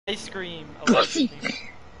Ice cream.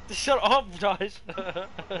 Shut up, Josh.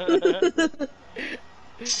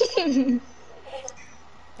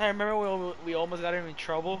 I remember we almost got him in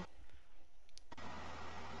trouble.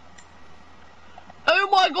 Oh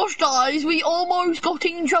my gosh, guys, we almost got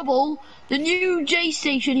in trouble. The new J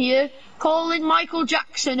station here, calling Michael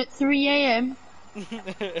Jackson at 3 AM.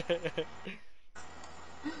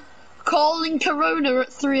 Calling Corona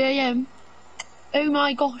at 3 AM. Oh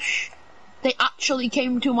my gosh, they actually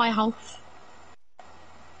came to my house.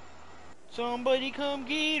 Somebody come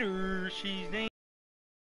get her, she's named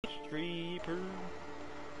Stripper.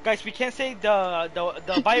 Guys, we can't say the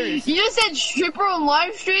virus. You just said stripper on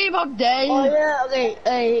live stream? How dare you? Oh yeah,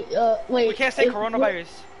 okay, wait. We can't say coronavirus.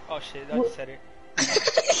 Oh shit, I just said it.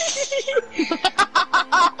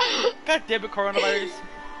 God damn it, coronavirus.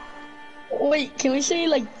 Wait, can we say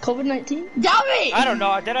like COVID-19? Damn it! I don't know,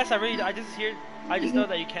 I just know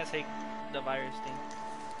that you can't say the virus thing.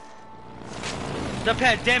 The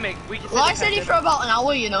pandemic, we can say Well, I said it for about an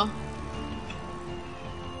hour, you know.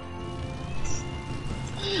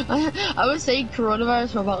 I was saying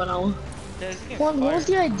coronavirus for about an hour. What was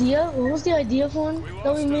the idea? What was the idea for one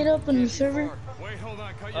that we made up in the server?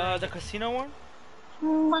 The casino one?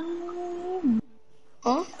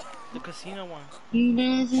 Huh? The casino one.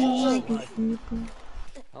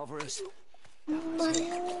 Alvarez.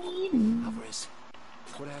 Alvarez.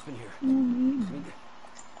 What happened here? I mean,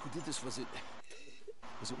 who did this? Was it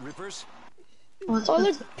Rippers? Oh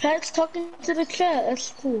look, Pat's talking to the chat.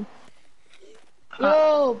 That's cool.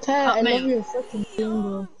 Yo, Pat, I love your fucking game,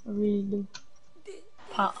 bro. I really do.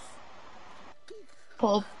 Pat.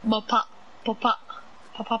 Pop, pop, pop, pop, pop,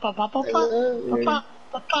 pop, pop, pop, pop, pop, pop,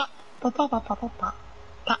 pop, pop,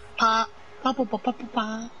 pop, pop,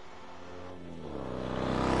 pop.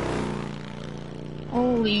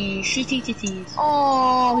 Holy shitty titties.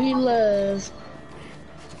 Oh, he left.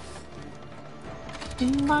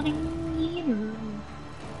 Somebody need her.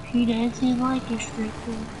 She dancing like a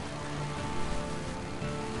stripper.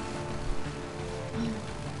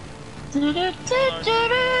 Yo, this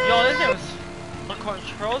is the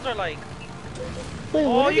controls are like. Wait, oh,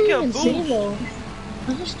 what you did can even say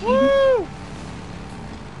boost. though? Woo!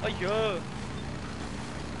 Oh yeah.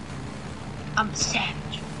 I'm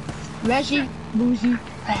savage. Reggie, Boozy,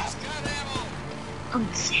 fast.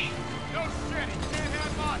 I'm savage.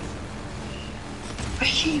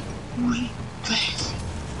 Reggie, Boozy, fast.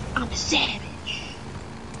 I'm savage.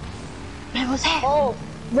 Man, what's happening? Oh,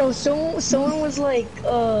 bro, someone was like,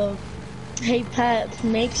 hey Pat,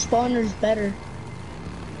 make spawners better.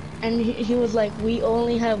 And he was like, we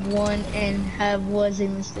only have one, and have was a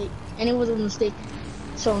mistake. And it was a mistake,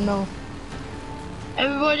 so no.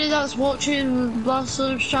 Everybody that's watching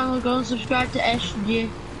Blossoms channel, go and subscribe to SG.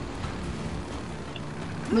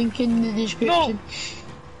 Link in the description. No!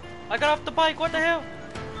 I got off the bike, what the hell?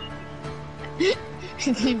 I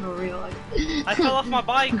didn't even realize. I fell off my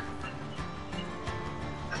bike.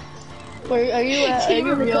 Where are you at? I didn't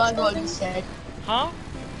even realize what you said. Huh?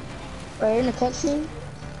 Are you in the cutscene?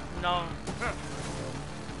 No.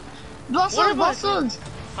 Blossoms!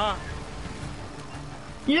 Huh?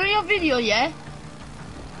 You know your video, yeah?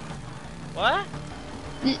 What?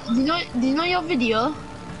 Do you know your video? My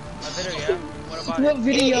video, yeah? What about What it?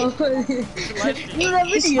 video? Live stream.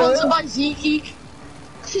 It's sponsored by ZKeek.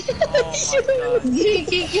 Oh my god.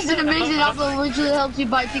 ZKeek is an amazing app that literally helps you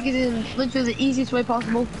buy tickets in literally the easiest way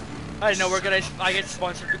possible. I know I get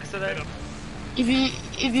sponsored because of that. If you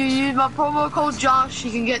use my promo code Josh,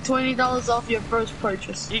 you can get $20 off your first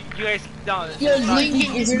purchase. You guys don't. Yo,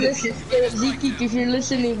 Link in Zeke, if you're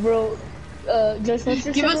listening, bro, just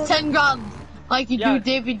give us 10 grand, like you Yeah. do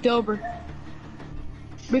David Dober.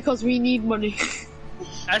 Because we need money.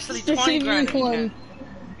 Actually, 20 grand. if you can.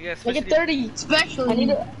 Yeah, Make it especially. 30. Especially.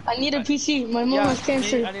 I need a PC. My mom has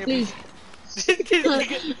cancer. I need a Please.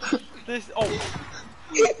 This. Oh.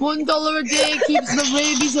 $1 a day keeps the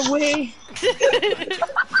rabies away.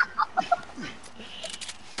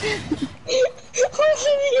 What's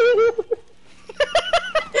in you?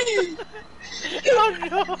 Oh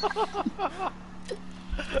no!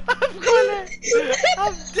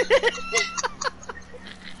 I'm dead!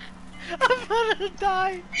 I'm gonna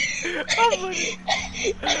die! I'm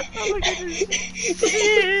gonna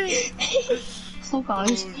So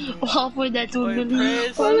guys, we're halfway there to a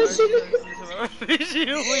million. All I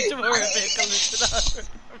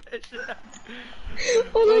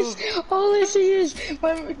see is,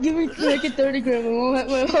 give me like a 30 grand. My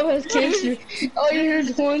mom has cancer. All you hear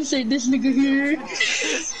is one say, this nigga here.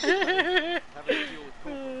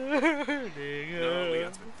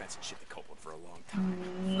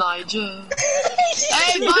 Nigel.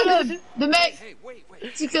 Hey, Madam! The mate! Hey, wait.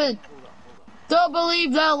 Chicken. Don't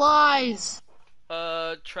believe their lies.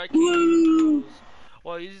 Trekking.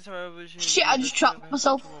 Well, using survival vision. Shit, I just trapped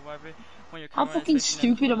myself. How fucking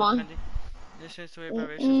stupid am I? Distance to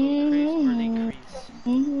vibrations will increase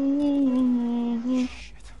or decrease.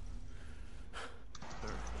 Shit.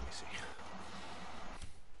 Let me see.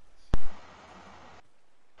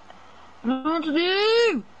 I don't know what to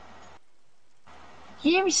do.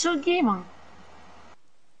 Yeah, we so gay, man.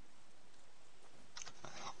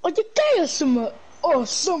 Oh, you gay or summer? Oh,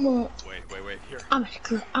 summer. Wait, here. I'm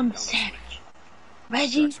a savage.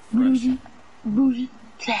 Reggie, bougie,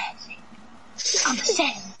 classy. I'm a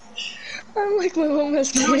savage. I'm like my mom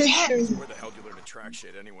has cancer. Where the hell do you learn to track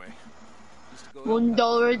shit anyway? Used to go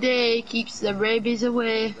 $1 a day keeps the rabies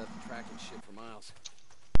away. tracking shit for miles.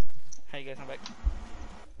 Hey guys, I'm back.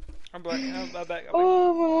 I'm back.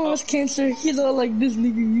 Oh, my mom has cancer. He's all like this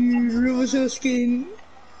nigga. River so skin.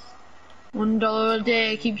 $1 a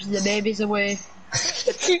day keeps the babies away.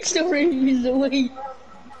 Keeps the rabies away.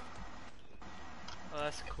 Oh,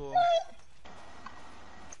 that's cool.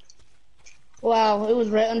 Wow, it was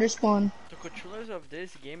right under spawn. The controllers of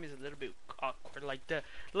this game is a little bit awkward. Like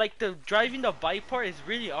the driving the bike part is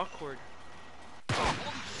really awkward.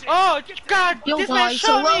 Oh God! Yo This man guys, so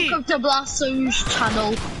shot me! welcome to Blasto's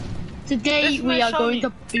channel. Today This man we are shot going me.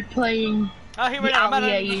 to be playing Oh, here the we are. I'm at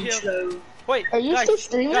Allier a hill. intro. Wait, Are you guys, still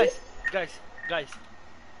streaming? guys.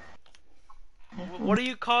 What do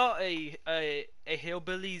you call a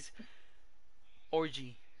hillbilly's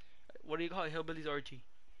orgy? What do you call a hillbilly's orgy?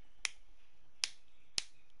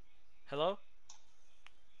 Hello?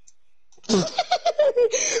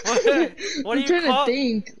 what do I'm you trying call? to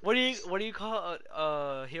think. What do you call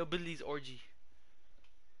a hillbilly's orgy?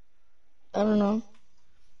 I don't know.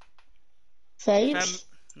 Faggots?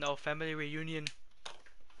 No, family reunion.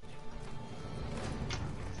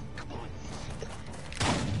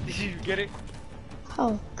 Did you get it?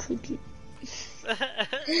 How could you?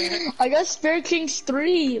 I got Spare Kings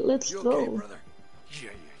 3. Let's You go. okay, brother? Yeah.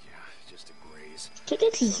 Just a graze.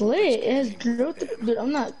 Tickets is lit. It has growth. Dude,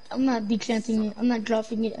 I'm not decanting it. I'm not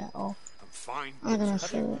dropping it at all. I'm fine. I'm not gonna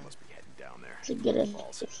sell it Must be heading down there. to get it.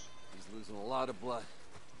 He's losing a lot of blood.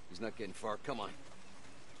 He's not getting far. Come on.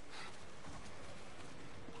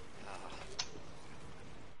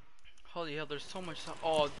 Holy hell, there's so much stuff.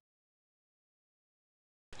 Oh,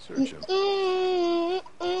 Search him.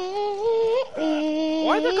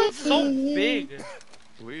 why are the guns so big?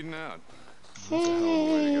 Bleeding out. That's a hell of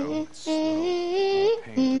a way to go. It's slow.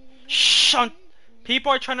 Pain. Shh!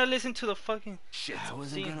 People are trying to listen to the fucking. Shit, I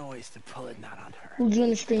wasn't gonna waste a bullet, not on her. Who's on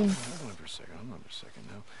the stream? Hold on for a second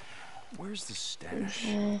now. Where's the stash,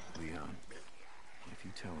 Okay. Leon? If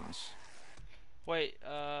you tell us. Wait,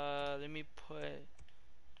 let me put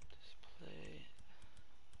display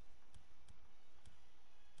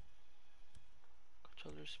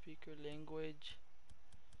controller speaker language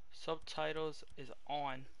subtitles is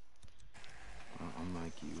on.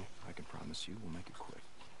 Unlike you, I can promise you we'll make it quick.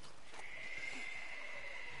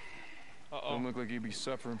 Don't look like you'd be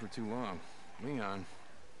suffering for too long. Leon,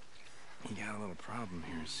 you got a little problem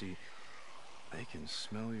here. See, they can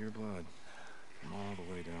smell your blood from all the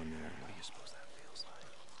way down there. What do you suppose that feels like?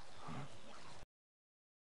 Huh?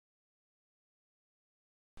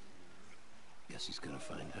 Guess he's gonna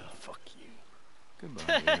find out. Fuck you.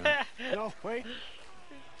 Goodbye, Leon. No, wait.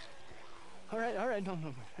 All right, no.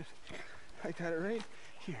 I got it right.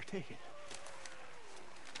 Here, take it.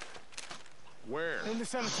 Where? In the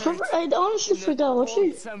cemetery. I honestly forgot. What's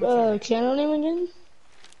your channel name again?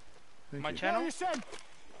 Thank My you. channel? You said.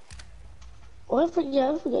 Oh, I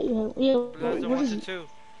forgot you had. Yeah, Blaster what is 1 it? to 2.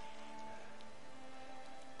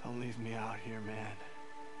 Don't leave me out here, man.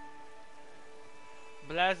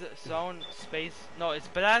 Blast zone space. No, it's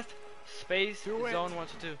blast space Do it. zone 1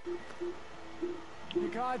 to 2. You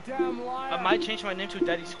goddamn liar. I might change my name to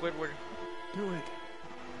Daddy Squidward. Do it.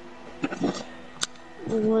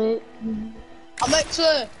 What?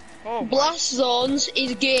 Alexa, Oh, Blast Zones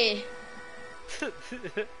is gay.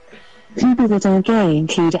 People that are gay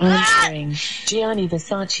include Alan Turing, Gianni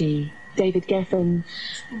Versace, David Geffen.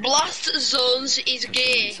 Blast Zones is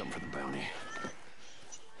gay. Something for the bounty.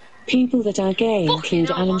 People that are gay Fucking include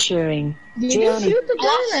hell, Alan man. Turing, Did you Gianni. shoot the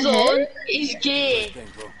Blast guy in the Zone head? is gay. Thing,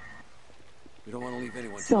 bro. We don't want to leave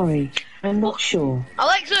anyone. Sorry, I'm not sure.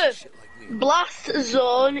 Alexa, Shit like Leon. Blast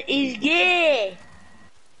Zone is gay.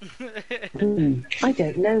 I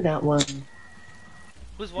don't know that one.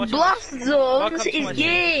 Who's watching? Blast this? Zones Welcome to is my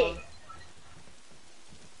gay. channel.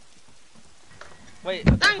 Wait,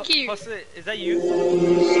 Thank you. Is that you?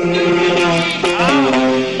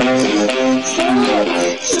 Ow.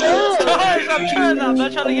 Guys, I'm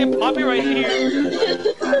not trying to get poppy right here.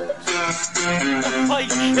 Oh my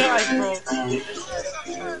god, bro.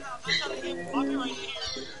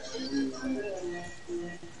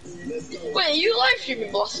 Wait, you live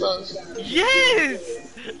streaming Blasters?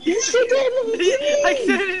 Yes! You said that in the beginning. I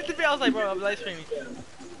said it in the video. I was like, bro, I'm live streaming.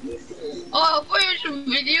 Oh, I thought it was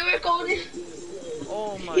video recording.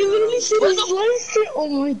 Oh my You literally god. said it's live stream. Oh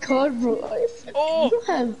my god, bro. Oh! You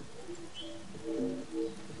have.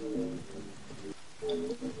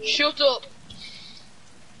 Shut up.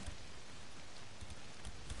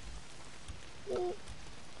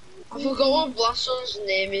 I forgot what Blasters'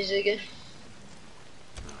 name is again.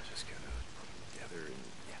 No, just gotta put them together and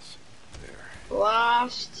yes, there.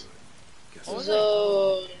 Blast Guess What was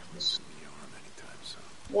Zone the arm anytime soon.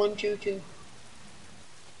 122.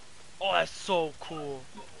 Oh, that's so cool.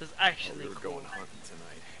 That's actually We were cool. going hunting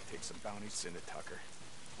tonight. Take some bounties into Tucker.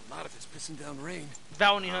 Well, not if it's pissing down rain.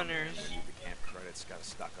 Bounty hunters. I need the camp credits. Gotta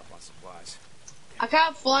stock up on supplies. I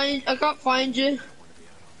can't find you. I want to be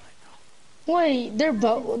out all night though. Wait,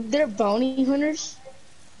 they're bounty hunters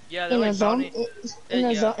Yeah, they're in a like bounty. zombie in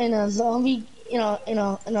a zombie in a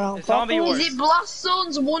zombie apocalypse? wars. Is it Blast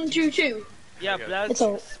Zones 122? Yeah, Okay. that's It's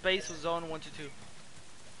a- space with zone 122.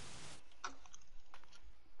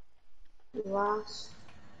 Blast.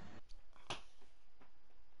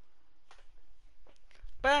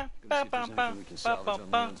 Ba, ba, Gonna ba, see if there's ba, anything we can ba, salvage ba, on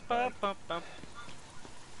ba, Leon's ba, bag. ba, ba.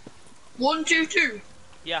 122.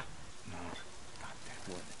 Yeah. No. God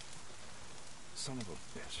damn what? Son of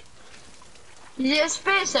a bitch. Is it a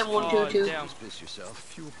space then Oh, 122? damn. Piss yourself.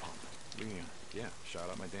 Fuel pump. Leon. Yeah, shot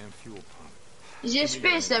out my damn fuel pump. Is it a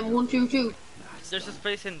space then 122? There's a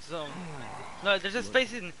space in zone. No, there's a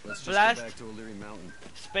space in Let's just blast, go back to O'Leary Mountain.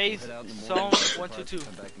 space, Head out in the zone morning, 122.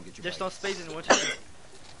 come back and get your There's bike. no space in 122.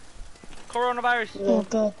 Coronavirus. Oh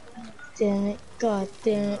god damn it! God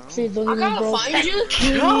damn it! Please don't I get me gotta broke. find you.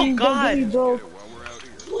 Please Oh don't get me god. broke. While we're out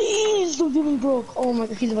here. Please don't get me broke. Oh my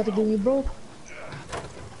god, he's about to get me broke.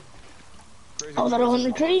 Crazy I was at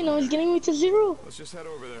 100K, now he's getting me to 0. Let's just head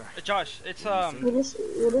over there. Josh, it's What a Going out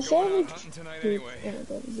savage. hunting tonight Dude, anyway. oh my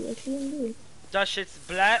god, he's actually gonna do it. Josh, it's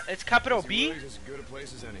it's capital B, As good a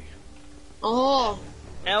place as any. Oh,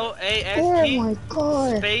 L A Oh S T my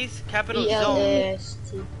god. space capital zone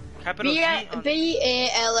B-L-A-S-T. capital Z. on-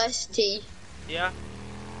 B-A-L-S-T. Yeah.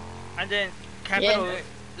 And then capital Yeah.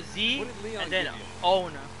 Z, What did Leon and then give you?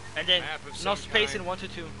 own, and then Map of no some space kind. in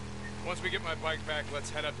 122. Once we get my bike back, let's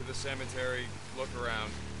head up to the cemetery, look around.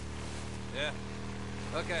 Yeah.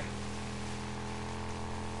 Okay.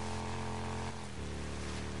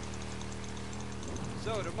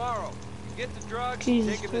 So tomorrow, get the drugs,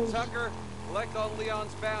 Jesus take it to Christ. Tucker, collect on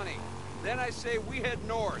Leon's bounty. Then I say we head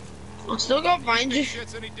north. I still gotta find you.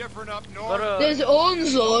 Shit's any different up north? But There's own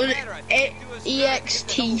zone Matter, I think we do us better to get the hell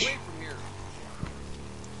EXT. away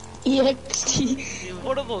from here. EXT.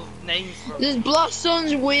 what are those names, bro? There's Blast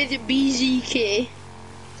Zones with BZK.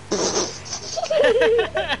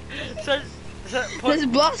 search, put, There's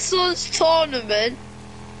Blast Zones tournament.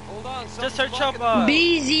 Hold on, just someone's search up, blocking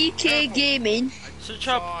BZK Gaming. search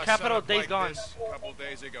Saw up a capital setup Days like Gone. this a couple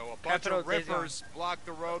days ago. A bunch Capital of Days Gone. rippers blocked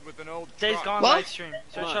the road with an old Days truck. Gone What? live stream.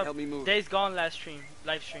 Search on, up help me move. Days Gone live stream.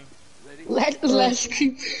 Live stream. Last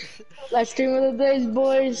stream. Last stream of the days,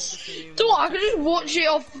 boys. So I can just watch it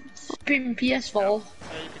off flipping PS4. Yeah,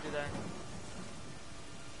 you could do that.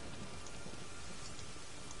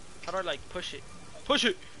 How do I like push it? Push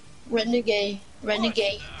it! Renegade.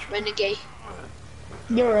 Renegade. Renegade.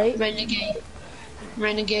 You're right. Renegade.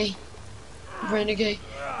 Renegade. Renegade.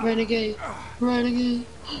 Renegade. Renegade.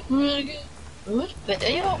 Renegade. What? But are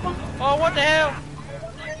you open? Oh, what the hell?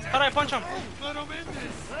 How do I punch him?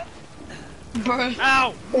 Bro.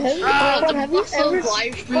 Ow! Have you, the have you Blast ever, Zones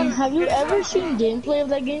live stream. have you ever seen gameplay of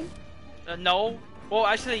that game? No. Well,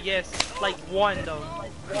 actually, yes. Like one though.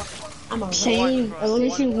 I'm a Same. I've only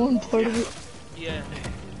seen one part of it. Yeah.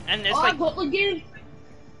 And it's Oh, like, I got the game.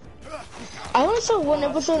 I only saw one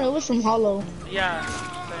episode and it was from Hollow. yeah.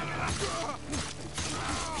 Same.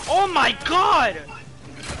 Oh my god!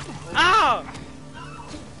 Ow!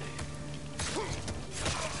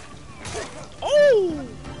 Oh!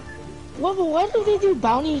 What, but why do they do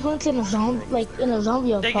bounty hunts in a zombie, like in a zombie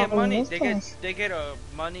They get apocalypse? money. That's They kinda-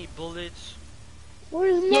 get money, bullets. What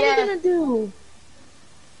is money Yeah. gonna do?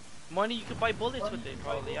 Money, you could buy bullets with it,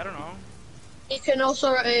 probably. I don't know. It can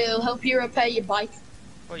also help you repair your bike.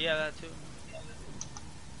 Oh yeah, that too.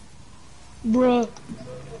 Bruh.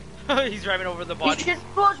 He's driving over the You body. should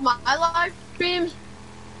watch my live streams.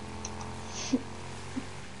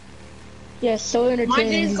 Yeah, so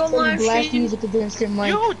entertaining. Days He's Gone playing live black stream. music against him,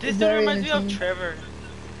 like, Yo, this dude very reminds me of entertaining. Trevor.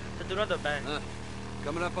 The do another back.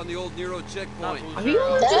 Coming up on the old Nero checkpoint. Are you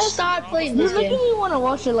gonna just start playing You're this making game? me want to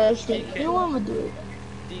watch the live stream. You don't want me to do it.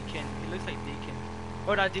 Deacon. He looks like Deacon.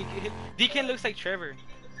 Or not Deacon. Deacon looks like Trevor.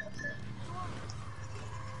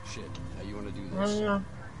 Shit, how you want to do I this? don't know.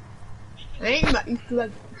 I ain't not used to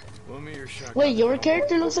it. Loan me your shotgun. Wait, your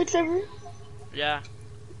character looks like Trevor? Yeah.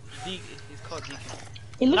 He's called Deacon.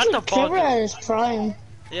 He looks Not like the bald Trevor dude. at his prime.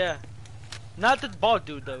 Yeah. Not the bald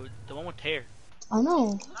dude though. The one with hair. I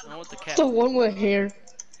know. The one with the cap. The one with hair.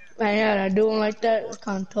 Man, I do him like that. It's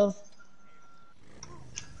kind of tough.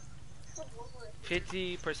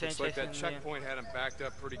 50% Looks like that Jason, yeah. checkpoint had him backed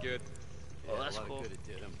up pretty good. Oh, Yeah, that's a lot cool. of good it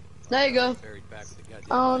did him. There you go. Buried back with the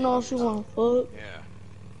goddamn I don't know if you want to fuck. Yeah.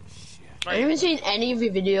 Shit. I haven't seen any of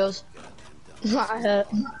your videos. I have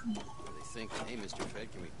What do they think? Hey, Mr.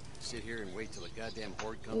 Fed, can we sit here and wait till the goddamn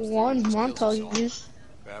horde comes through one and kills us all? montage.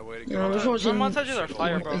 Bad way to Yeah, go. this one's in montages are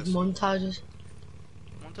fire, bro. montages.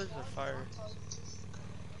 Montages are fire.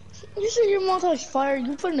 You said your montage fire.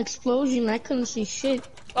 You put an explosion. I couldn't see shit.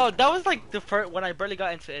 Oh, that was like the first when I barely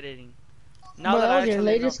got into editing. Now Bro, that that I was your actually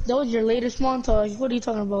latest. That was your latest montage. What are you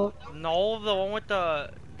talking about? know. No, the one with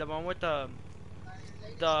the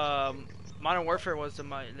Modern Warfare was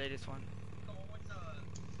my latest one.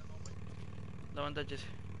 The one that just.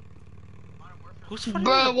 Who's funny?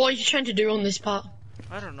 Bro, what are you trying to do on this part?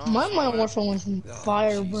 I don't know. My Modern Warfare one's Oh,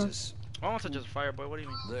 fire, bro. Jesus. My one's just fire, boy. What do you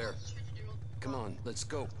mean? There. Come on, let's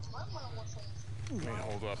go. Hey,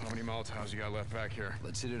 hold up. How many Molotovs you got left back here?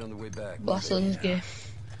 Let's hit it on the way back. Boston's gay.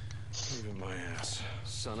 Even my ass.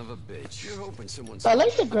 Son of a bitch. You're hoping someone's... I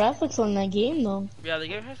like the graphics on that game though. Yeah, the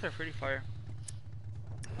game has are pretty fire.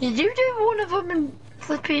 Did you do one of them in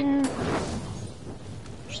flipping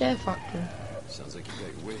Share Factory? Sounds like you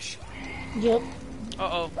got your wish. Yep.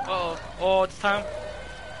 Oh, it's time.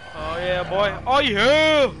 Oh yeah, boy. Oh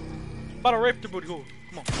yeah. About to rape the booty hole.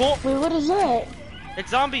 Come on, boom. Wait, what is that?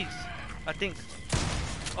 It's zombies, I think.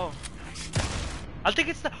 Oh, I think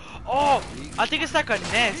it's the. Oh, I think it's like a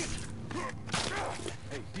nest.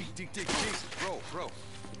 Hey, Deke, Jesus, bro. I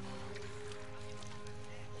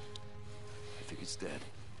think it's dead.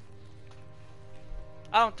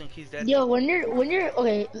 I don't think he's dead. Yo, when you're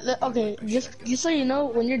okay, just so you know,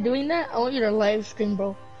 when you're doing that, I want you to live stream,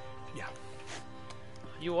 bro.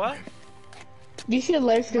 You what? You should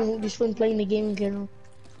live stream just when playing the game in general.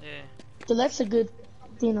 Yeah. So that's a good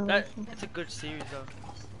thing. It's a good series though.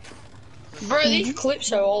 Bro, these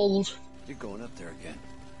clips are old. You're going up there again.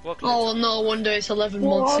 What clip? Oh no wonder it's 11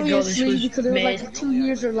 Well, months ago this obviously, was because it was made. like 2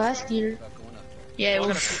 years or last year. About going up there. Yeah, it What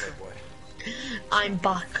kind was. of clip? I'm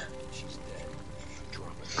back. She's dead.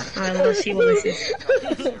 Drop it. Alright, let's see what this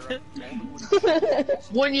is.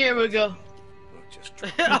 1 year ago. Look, just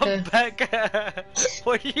drop I'm back.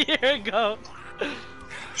 1 year ago.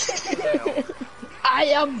 I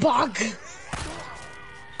am back.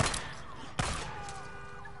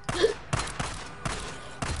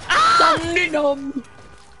 Dum-de-dum.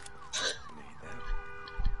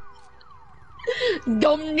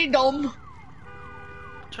 Dum-de-dum.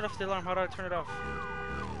 Turn off the alarm. How do I turn it off?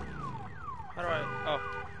 How do I? Oh.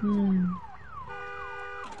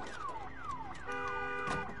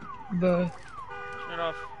 Bro. Turn it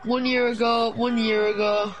off. 1 year ago, 1 year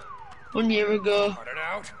ago, 1 year ago. Cut it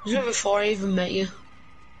out. Was it before I even met you?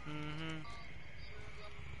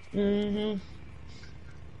 Mm-hmm.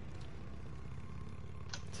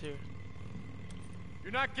 Two.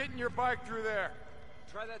 You're not getting your bike through there.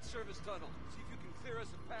 Try that service tunnel. See if you can clear us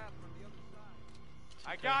a path from the other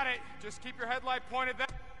side. I got it. Just keep your headlight pointed there.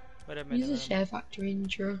 Wait a minute. Use the Share Factory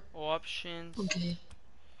intro. Options. Okay.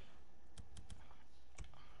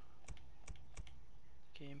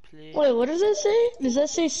 Gameplay. Wait, what does that say? Does that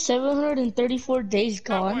say 734 days That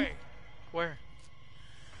gone way. Where?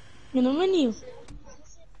 in the menu?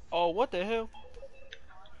 Oh, what the hell?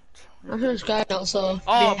 I heard this guy also be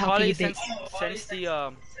Oh, happy probably to be. since the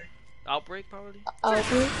outbreak, probably.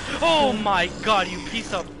 Outbreak? Oh my God, you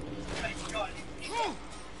piece of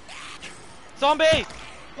zombie!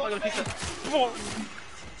 Oh, I got a piece of.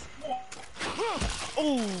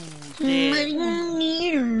 Oh, dead.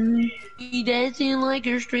 You dancing like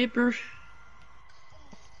a stripper.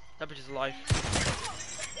 That bitch is alive.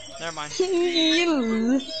 Never mind.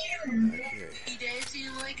 You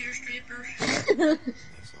dancing like a stripper.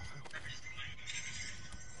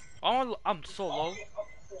 I'm so low.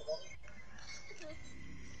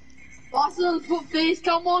 Awesome, put face,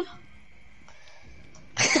 come on.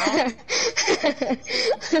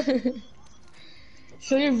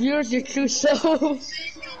 Show your viewers your true self.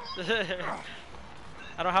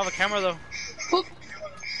 I don't have a camera though.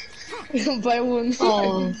 Buy one.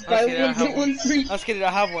 Oh. Buy Okay, I one, have get one free. I was kidding. I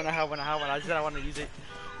have one. I just said I want to use it.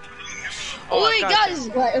 Oh wait, gotcha.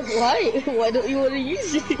 guys. Why don't you want to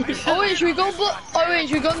use it? Oh wait, should we go?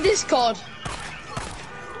 Should we go on Discord?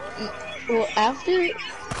 Well, after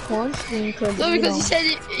one stream, cause No, because he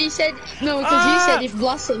said if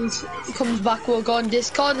Blossoms comes back, we'll go on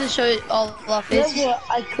Discord and show it all our Yeah, faces.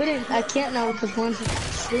 but I can't now because one's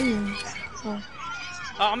streaming. So.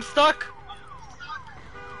 I'm stuck.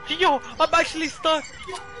 Yo, I'm actually stuck.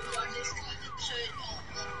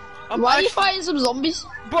 Why are you fighting some zombies?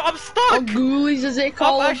 Bro, I'm stuck. Or ghoulies as they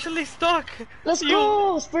call I'm them. actually stuck. Let's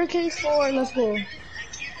go, Spur Kings 4, let's go.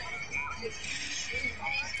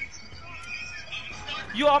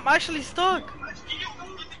 Yo, I'm actually stuck.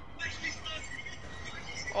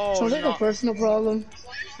 Oh Sounds like no. a personal problem.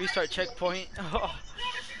 Restart checkpoint.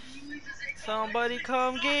 Somebody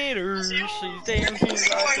come get her. She's dancing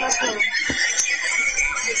like a...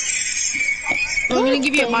 I'm gonna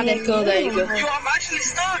give you a mad echo, there you go. Yo, I'm actually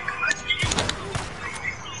stuck.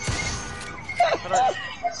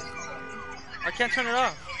 I can't turn it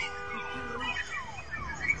off.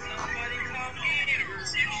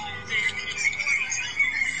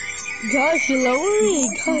 Gosh, you're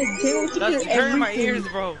lowering. God damn, we can That's hear hurting my everything. ears,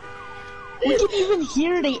 bro. We can even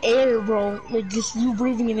hear the air, bro. Like, just you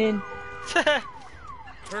breathing it in.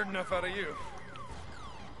 Heard enough out of you.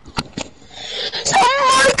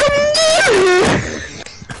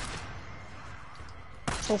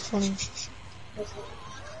 So funny.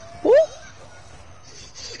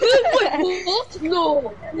 Wait, what?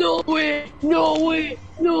 No way, no way,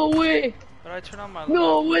 no way, But I turn on my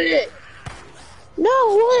no way. No,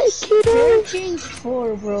 what? Spur Kings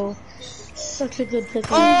 4, bro. Such a good pick.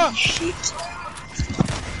 Oh! Shit.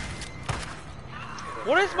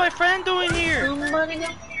 What is my friend doing here? Somebody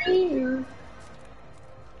got here.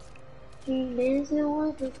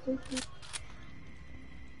 What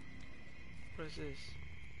is this?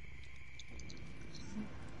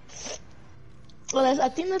 Well, I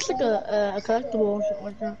think that's like a collectible or something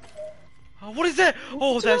like that. Oh, what is that?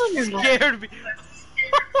 Oh, that scared me.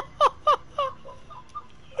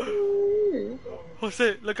 What's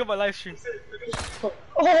it? Look at my live stream.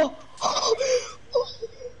 Oh!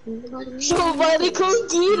 Somebody come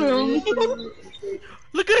get him!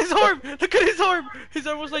 Look at his arm! Look at his arm! His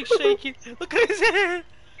arm was like shaking. Look at his hand!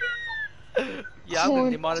 Yeah, I'm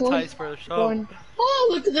been demonetized for the show. Oh,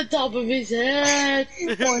 look at the top of his head.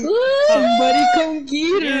 Somebody come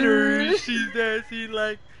get her! She's dancing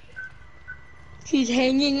like... She's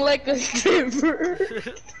hanging like a stripper.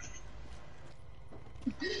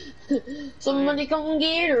 Somebody come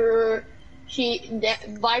get her.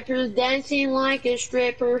 Viper's dancing like a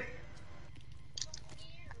stripper.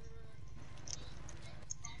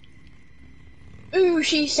 Ooh,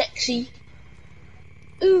 she's sexy.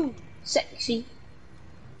 Ooh, sexy.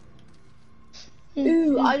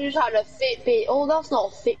 Ooh, I just had a Fitbit. Oh, that's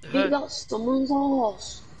not a Fitbit, that's someone's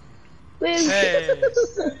ass. Hey.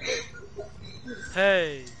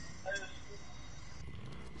 Hey.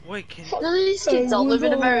 Wait, can None of these kids don't live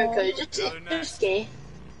in America, just gay.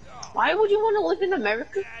 Why would you want to live in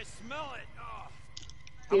America? I smell it. Oh.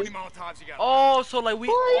 How many Molotovs you got? Oh, so like we...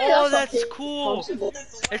 Oh, yeah, oh, that's that's okay. cool. Possible.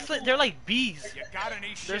 It's like, they're like bees. You got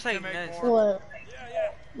any shit There's to like make nests. more? What?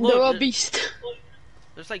 Look, They're a there- beast.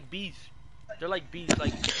 There's like bees. They're like bees,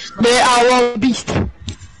 like... They are a beast.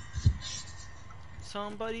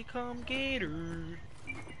 Somebody come get her.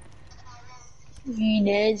 He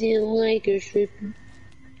dancing like a stripper.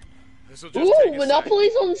 This'll just Ooh, take a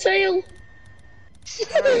Monopoly's on sale.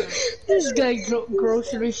 This guy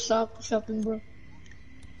grocery shopping, bro.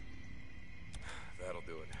 That'll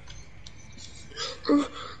do it.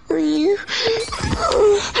 Are you?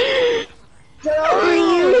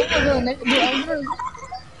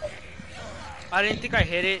 I didn't think I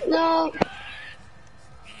hit it. No.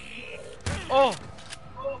 Oh!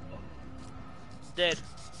 Dead.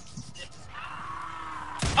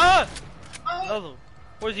 Ah! Another.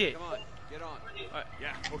 Where's he at? Come on, get on.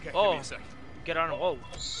 Yeah, okay, Oh. give me a sec. Get on him. Whoa.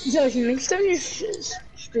 Josh, next time you're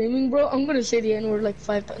streaming, bro, I'm gonna say the N-word like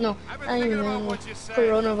 5 times. No, I've been I ain't thinking even about N-word. what you said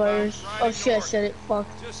Coronavirus. about Oh shit, I riding said it. Fuck.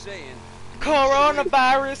 Just saying.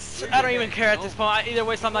 Coronavirus. I don't even care at this point. Either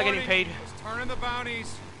way, so I'm not getting paid. Let's turn in the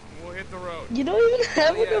bounties, and we'll hit the road. You don't even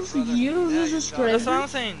have yeah, enough brother. views Now as a you're That's what stranger. I'm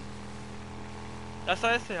saying. That's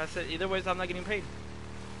what I said. I said either way, so I'm not getting paid.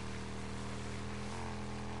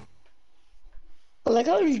 Like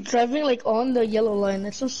I was driving like on the yellow line.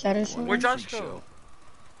 That's so satisfying. Where'd Josh Freak go?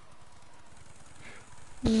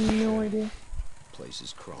 show. No idea. Place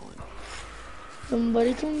is crawling.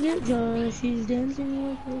 Somebody come get Josh. He's dancing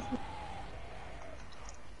like this.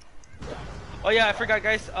 Oh yeah, I forgot,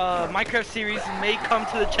 guys. Minecraft series may come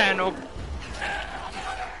to the channel.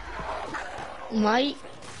 Might.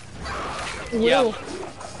 Will.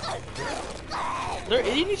 They're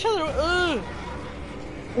eating each other. Ugh.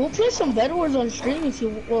 We'll play some Bed Wars on stream if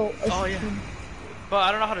you well. Oh yeah. But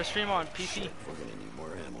I don't know how to stream on PC. We're gonna need more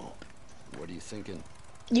ammo. What are you thinking?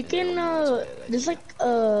 You can there's like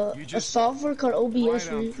a software called OBS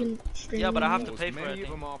where you can stream. Yeah, but I have to Close pay for it. I many of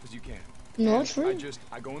think. them off as you can. No, it's free.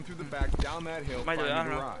 I go in through the back, down that hill, Might find do it, I the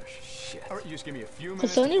don't know. garage. Shit. All right, you just give me a few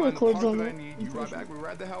Cause minutes to Sony find the records part on that I it. need. You ride back, we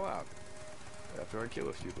ride the hell out. After I kill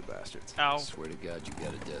a few of the bastards. Ow. Swear to God, you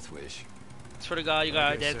got a death wish. Swear to God, you got a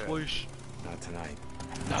Like I death said. wish. Not tonight.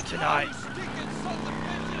 Not tonight.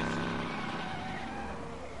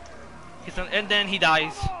 And then he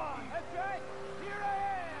dies.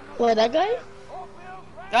 What, that guy?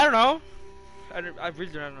 I don't know. I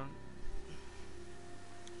really don't know.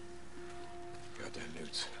 Goddamn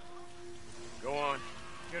newts. Go on.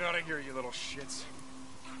 Get out of here, you little shits.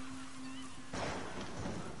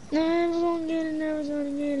 Never gonna get it, never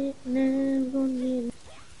gonna get it, never gonna get it.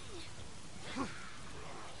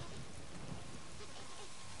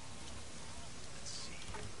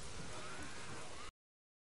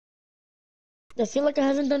 I feel like I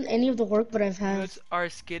haven't done any of the work, but I've had. Newts are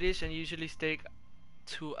skittish and usually stay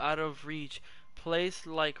to out of reach. Place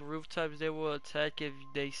like rooftops, they will attack if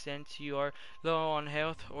they sense you are low on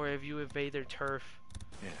health or if you invade their turf.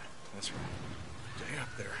 Yeah, that's right. Stay up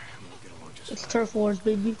there, and we'll get along just It's fine. turf wars,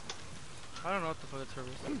 baby. I don't know what the fuck a turf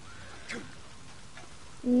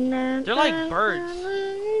is. They're like birds.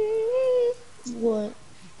 What?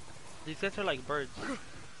 These guys are like birds.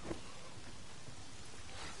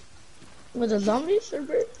 With the zombies or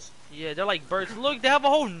birds? Yeah, they're like birds. Look, they have a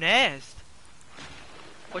whole nest.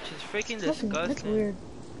 Which is freaking That's disgusting. weird.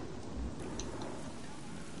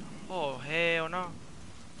 Oh, hell no.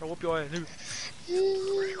 I'll whoop your ass.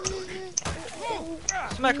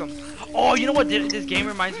 Smack him. Oh, you know what this game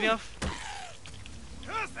reminds me of?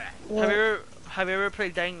 What? Have you ever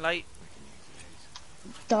played Dying Light?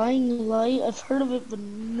 Dying Light? I've heard of it, but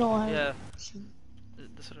no, I haven't. Yeah.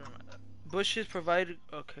 That's what I remember. Bushes provide.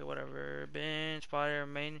 Okay, whatever. Bench, fire,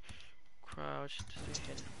 main, crouch, to stay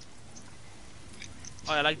hidden.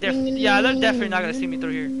 Oh yeah, like they're definitely not gonna see me through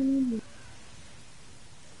here.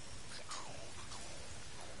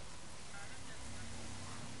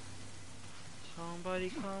 Somebody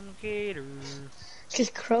come get her.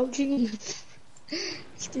 Just crouching.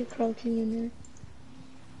 Still crouching in there.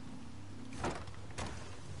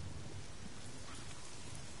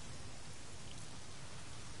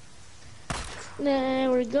 There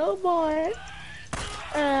we go, boy.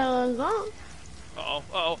 There we go. Uh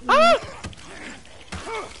oh. Ah!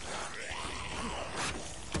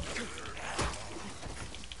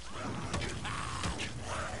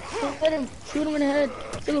 Hit him. Shoot him in the head.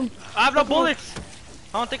 Kill him. I have no bullets.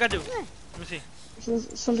 I don't think I do. Let me see.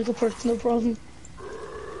 Sounds like a personal problem.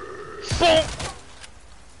 Boom.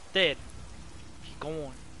 Dead. He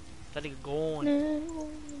gone. That nigga gone.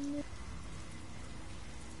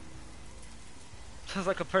 Sounds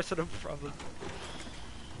like a personal problem.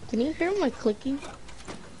 Can you hear my clicking?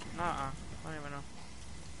 I don't even know.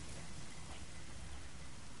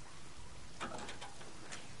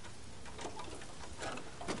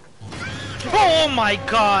 Oh my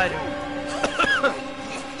god!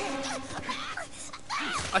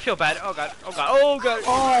 I feel bad. Oh god. Oh god. Oh god.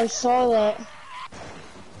 Oh, I saw that.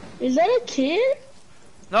 Is that a kid?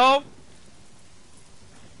 No.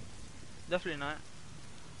 Definitely not.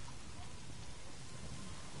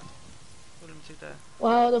 Let me take that.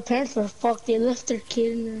 Wow, the parents are fucked. They left their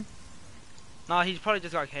kid in there. Nah, he probably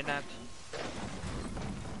just got kidnapped.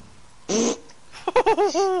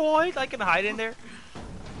 What? I can hide in there?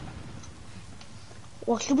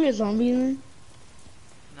 Well, could be a zombie in there.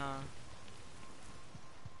 Nah.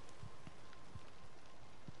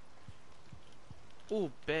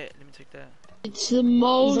 Ooh, bet. Let me take that. It's the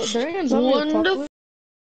most wonderful.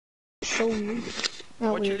 So weird.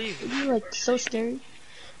 Not What'd you weird. leave? It'd be like so scary.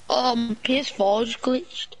 PS4 is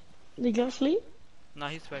glitched. Did you sleep? Nah,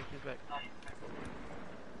 he's back. He's back.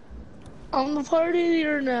 I'm the party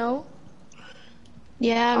leader now.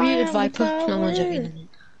 Yeah, I muted am Viper. No one's power. joking.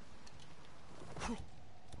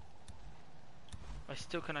 I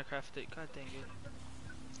still cannot craft it. God dang it.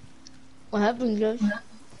 What happened, guys?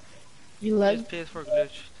 You This lagged? PS4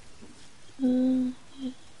 glitched.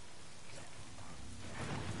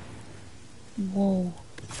 Whoa.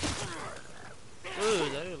 Ooh,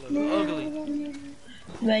 that looks ugly.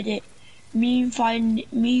 Reddit. Me finding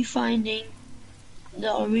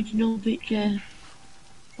the original picture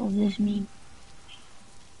of this meme.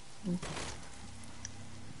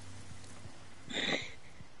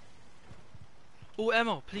 Ooh,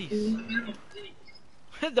 ammo, please.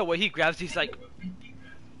 The way he grabs, he's like...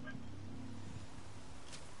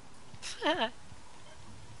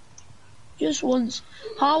 Just once.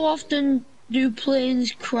 How often do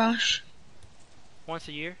planes crash? Once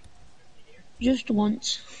a year. Just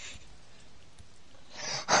once.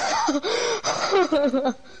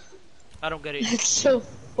 I don't get it. That's so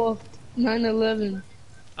fucked. 9/11.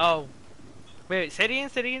 Oh. Wait, say it again,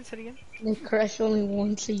 say it again, say it again. They crash only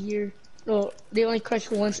once a year. No, they only crash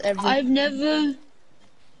once every. I've never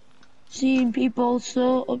seen people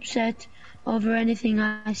so upset over anything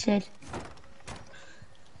I said.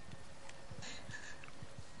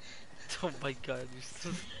 Oh my god.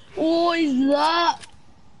 What is that?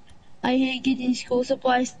 I hate getting school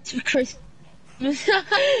supplies for Christmas.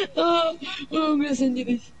 oh, I'm gonna send you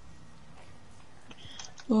this.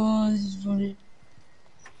 Oh, this is funny.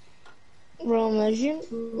 Bro, imagine.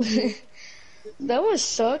 That would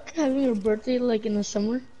suck, having your birthday like in the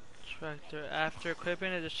summer. Tractor. After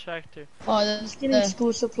equipping a tractor. Oh, that's Getting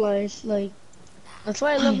school supplies, like. That's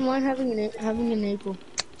why I love mine having in April.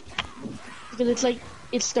 Because it's like,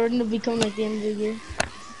 it's starting to become like the end of the year.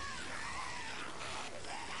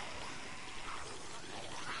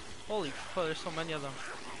 Holy fuck, there's so many of them.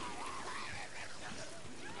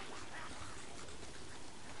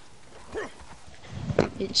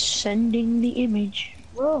 It's sending the image.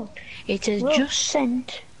 Bro. It has Bro. just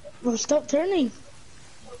sent. Bro, stop turning.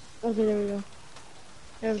 Okay, there we go.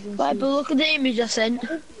 Everything's Right, but look at the image I sent.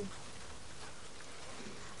 Right,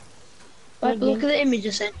 but look at the image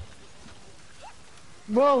I sent.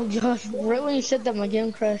 Bro, Josh, right when you said that, my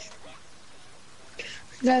game crashed.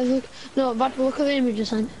 Guys, look. No, but look at the image I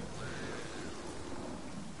sent.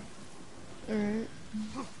 Alright.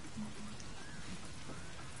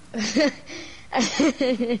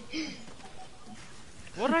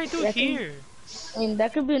 What do I do Yeah, here? I mean,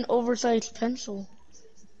 that could be an oversized pencil.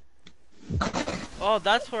 Oh,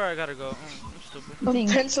 that's where I gotta go. I'm stupid.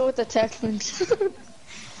 A pencil with attachments.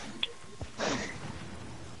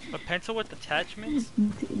 A pencil with attachments?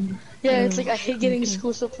 Yeah, it's like I hate getting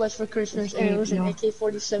school supplies for Christmas, and it was an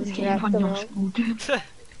AK-47 to wrap them out.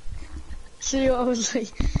 So I was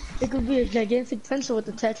like, it could be a gigantic pencil with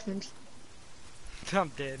attachments. I'm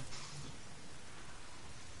dead.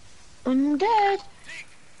 I'm dead.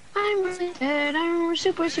 I'm really dead. I'm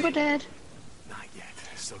super, super dead. Not yet.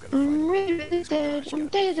 Still gotta I'm find really, really dead. I'm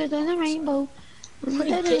deader than a rainbow. I'm My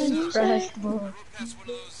deader game than crashed, bro.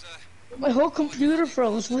 My whole computer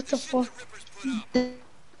froze. What the fuck?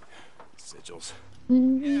 sigils.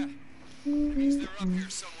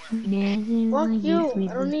 Fuck you!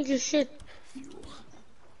 I don't need your shit.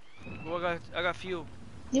 Oh, I got fuel.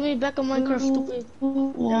 Give me back on Minecraft, stupid.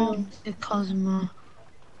 Oh, the Cosmo.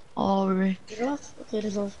 Oh, Rick. Get it off? Okay, it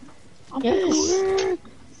is off. I'm Yes!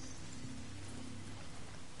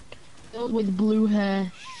 With blue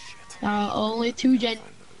hair. There are only two genders.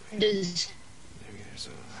 Maybe there's a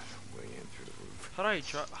way in through the roof.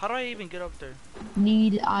 How do I even get up there?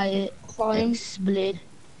 Need I Climb. split?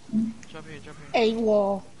 Drop here. A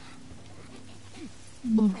wall.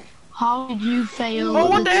 How did you fail Oh,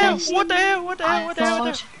 what the the hell? test? What the hell? I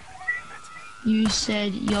thought you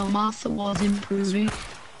said your math was improving.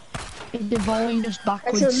 It's evolving just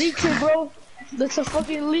backwards. That's a leaker, bro. That's a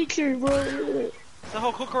fucking leaker, bro. The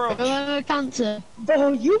whole cockroach. Cancer.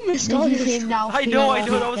 Bro, you missed all This your is him now. I know.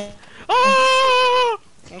 That was. Ah!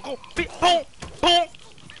 Go, boom, boom.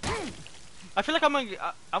 I feel like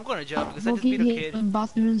I'm gonna jump because I just beat a kid.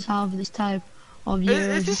 Bathrooms have this type of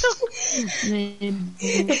Is this a...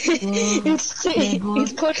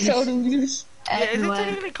 It's called child abuse. Yeah, is it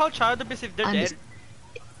technically called child abuse if they're dead?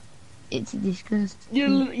 It's disgusting.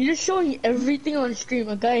 You're showing everything on stream.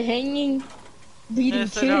 A guy hanging, beating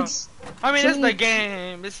Yes, kids. I mean, it's the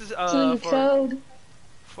game. This is Killing a child.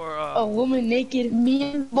 A woman naked.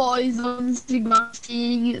 Me and boys on Instagram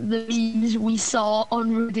seeing the memes we saw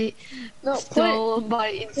on Reddit. No, stolen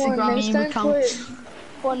by Instagram meme accounts.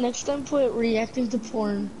 Next time put reacting to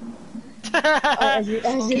porn as your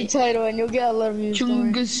title, and you'll get a lot of views.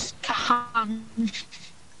 Chungus Khan.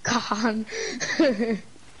 Khan.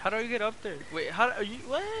 How do you get up there? Wait, how are you?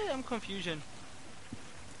 What? I'm confusion.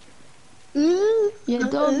 Yeah,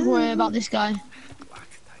 don't worry about this guy.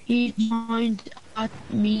 He joined at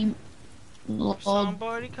me.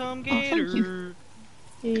 Somebody come get her.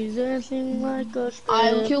 He's acting like a stripper.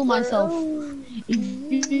 I'll kill myself.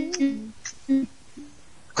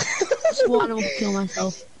 Swear I will kill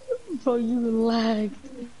myself. Bro, you lagged.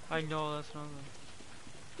 I know, that's not.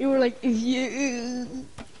 You were like, if you.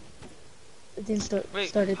 It didn't start.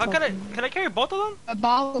 Wait, how can I carry both of them?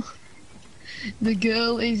 About the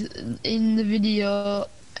girl is in the video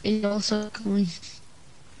is also coming.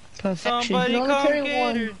 Perfection. Somebody come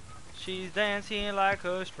get her. She's dancing like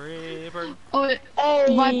a stripper. Oh,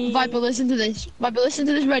 Hey. Viper, listen to this. Viper, listen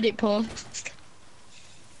to this Reddit post.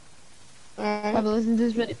 Viper, listen to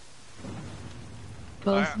this Reddit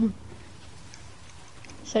post.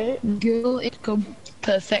 Say it. Girl, it's come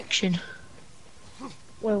perfection.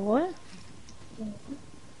 Wait, what?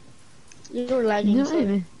 You're lagging.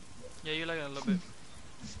 Sorry. Yeah, you're lagging a little bit.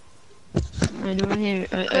 I don't hear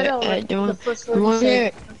it. I don't the first word you want to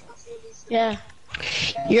hear said. it. Yeah.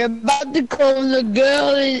 You're about to come. The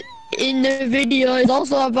girl in the video is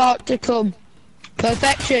also about to come.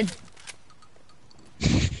 Perfection.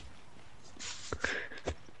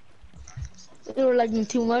 You're lagging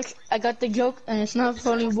too much. I got the joke, and it's not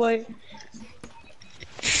funny, boy.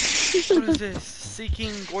 What is this?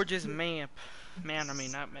 Seeking gorgeous map. Man, I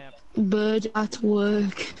mean, not map. Bird at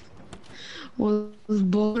work was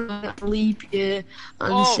born on a leap year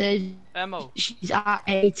and said Ammo. she's at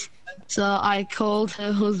 8. So I called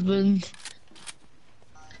her husband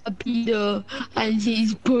a pedo and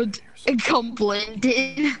he's put a complaint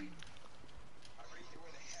in.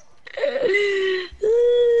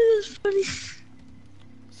 It's funny.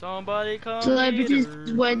 Somebody come Celebrities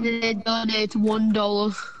here. when they donate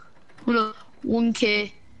 $1, no,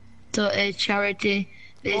 1K to a charity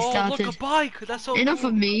they Oh, started. look, a bike. That's so Enough cool.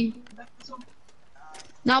 of me.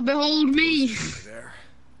 Now behold me. There.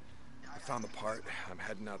 I found the part. I'm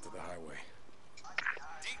heading out to the highway.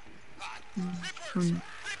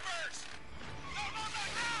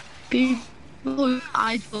 People,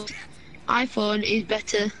 iPhone is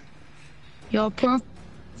better. Your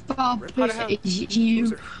profile picture is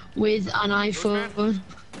you with an iPhone.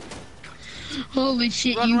 Holy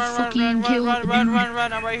shit, you fucking killed me. Run.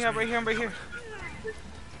 I'm right here.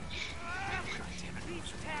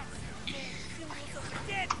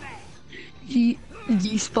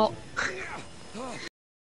 G-spot.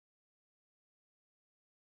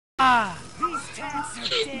 Ah!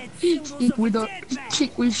 With a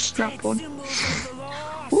chick with strap on.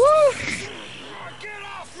 Woo! Get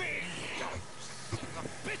off me!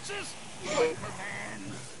 Bitches!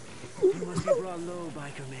 You must be brought low,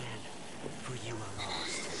 biker man. For you are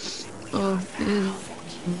lost.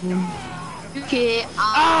 Okay,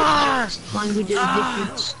 language is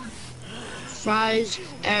different. Fries,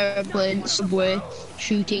 airplane, subway,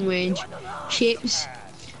 shooting range, chips,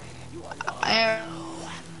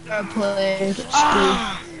 airplane, school.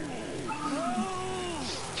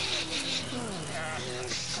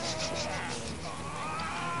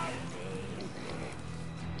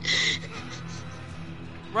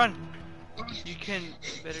 Run! You can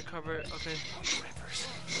better cover it. Okay.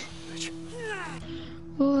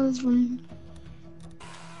 Oh, that's fine.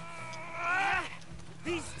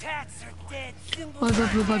 These tats are dead. What's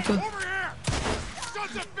up? Over here!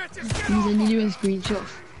 Sons of bitches, get I'm off! sending you a screenshot.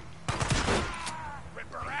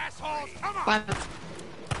 Ripper assholes, come on!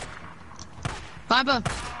 Viper.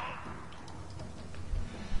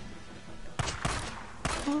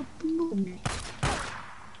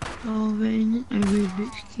 Solving a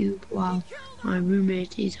Rubik's Cube while my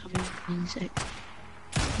roommate is having sex.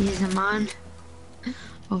 He is a man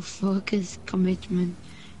of focus, commitment,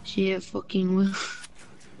 sheer fucking will.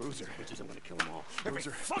 Boozer. Bitches, I'm gonna kill them all.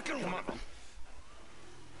 Boozer. Fucking one of them!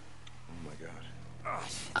 Oh my god.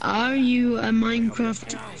 Are you a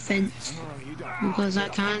Minecraft fence? Because I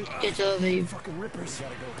can't get over you. Fucking rippers.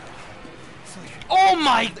 Gotta go. Oh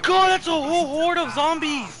my god, that's a whole horde of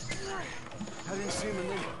zombies! I didn't see them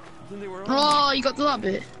and then they were on. Oh, you got to that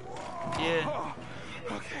bit? Yeah.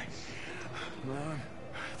 Okay. Ron,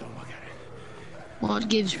 don't look at it. What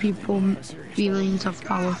gives people feelings of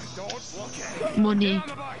power? Money,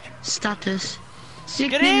 status.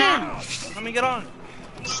 Get in! Let me get on.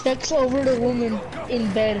 Sex over the woman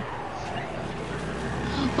in bed.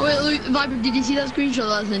 Oh wait, Luke, Viper, did you see that screenshot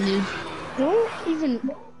that I sent you?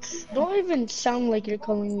 Don't even sound like you're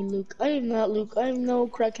calling me Luke. I am not Luke. I am no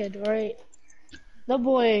crackhead, alright? The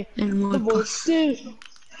boy stiff.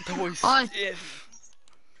 The voice. Oi.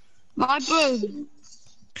 Viper,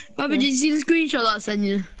 did you see the screenshot that I sent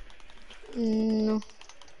you? No.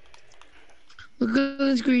 Look at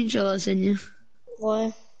the screenshot that I sent you.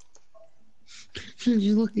 Why? Just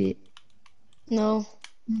look at it. No.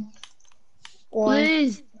 Why?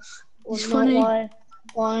 Please. It's No, funny. Why?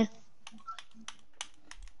 Why?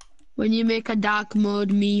 When you make a dark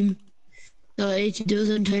mode meme, so it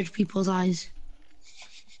doesn't hurt people's eyes.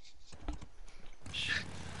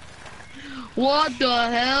 What the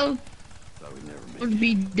hell? Would be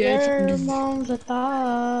Your dead. mom's a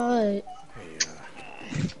thought.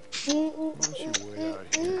 Hey, why don't you wait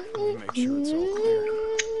out here? Let me make sure it's all clear.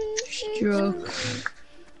 Stroke.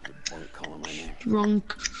 Bunk calling my name.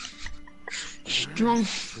 Drunk. wrong.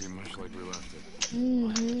 Pretty much like we left it.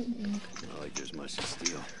 Not like there's much to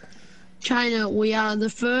steal. China, we are the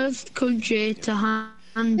first country to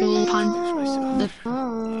handle the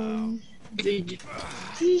food.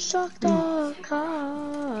 He sucked a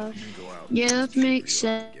cock. Yeah, that makes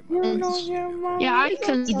sense. Yeah, I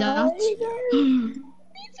can see that.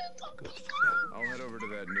 I'll head over to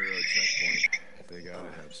that neuro checkpoint. They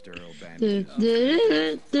gotta have sterile bandages.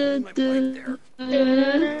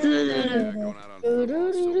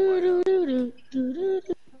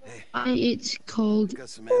 It's called Got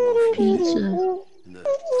some ammo for pizza.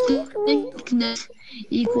 the Thickness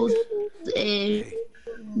equals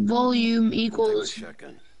volume equals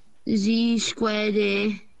shotgun. z squared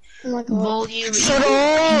a. Oh my god. Volume Shut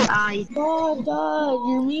equals up! I. God,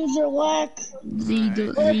 your memes are whack. Z Go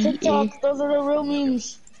to dot z a. TikTok, those are the real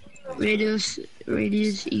memes.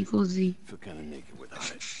 Radius equals z. Feel kind of naked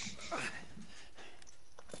without it.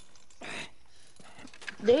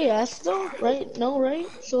 They asked though, right? No, right?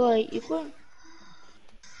 So like, if what?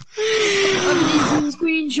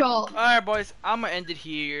 Screenshot. Alright boys, I'm gonna end it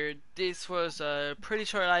here. This was a pretty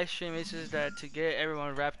short live stream. It's just that to get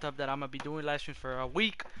everyone wrapped up that I'm gonna be doing live streams for a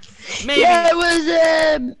week. Maybe. Yeah,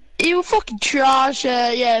 it was fucking trash.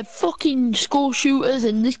 Yeah, fucking school shooters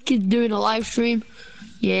and this kid doing a live stream.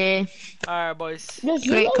 Yeah, Alright boys.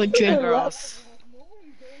 great country. Girls.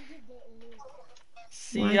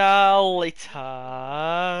 See ya later.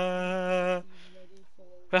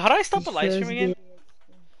 Wait, how do I stop the live stream again?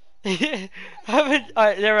 I haven't.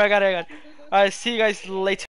 Alright, there I got it. Alright, see you guys later.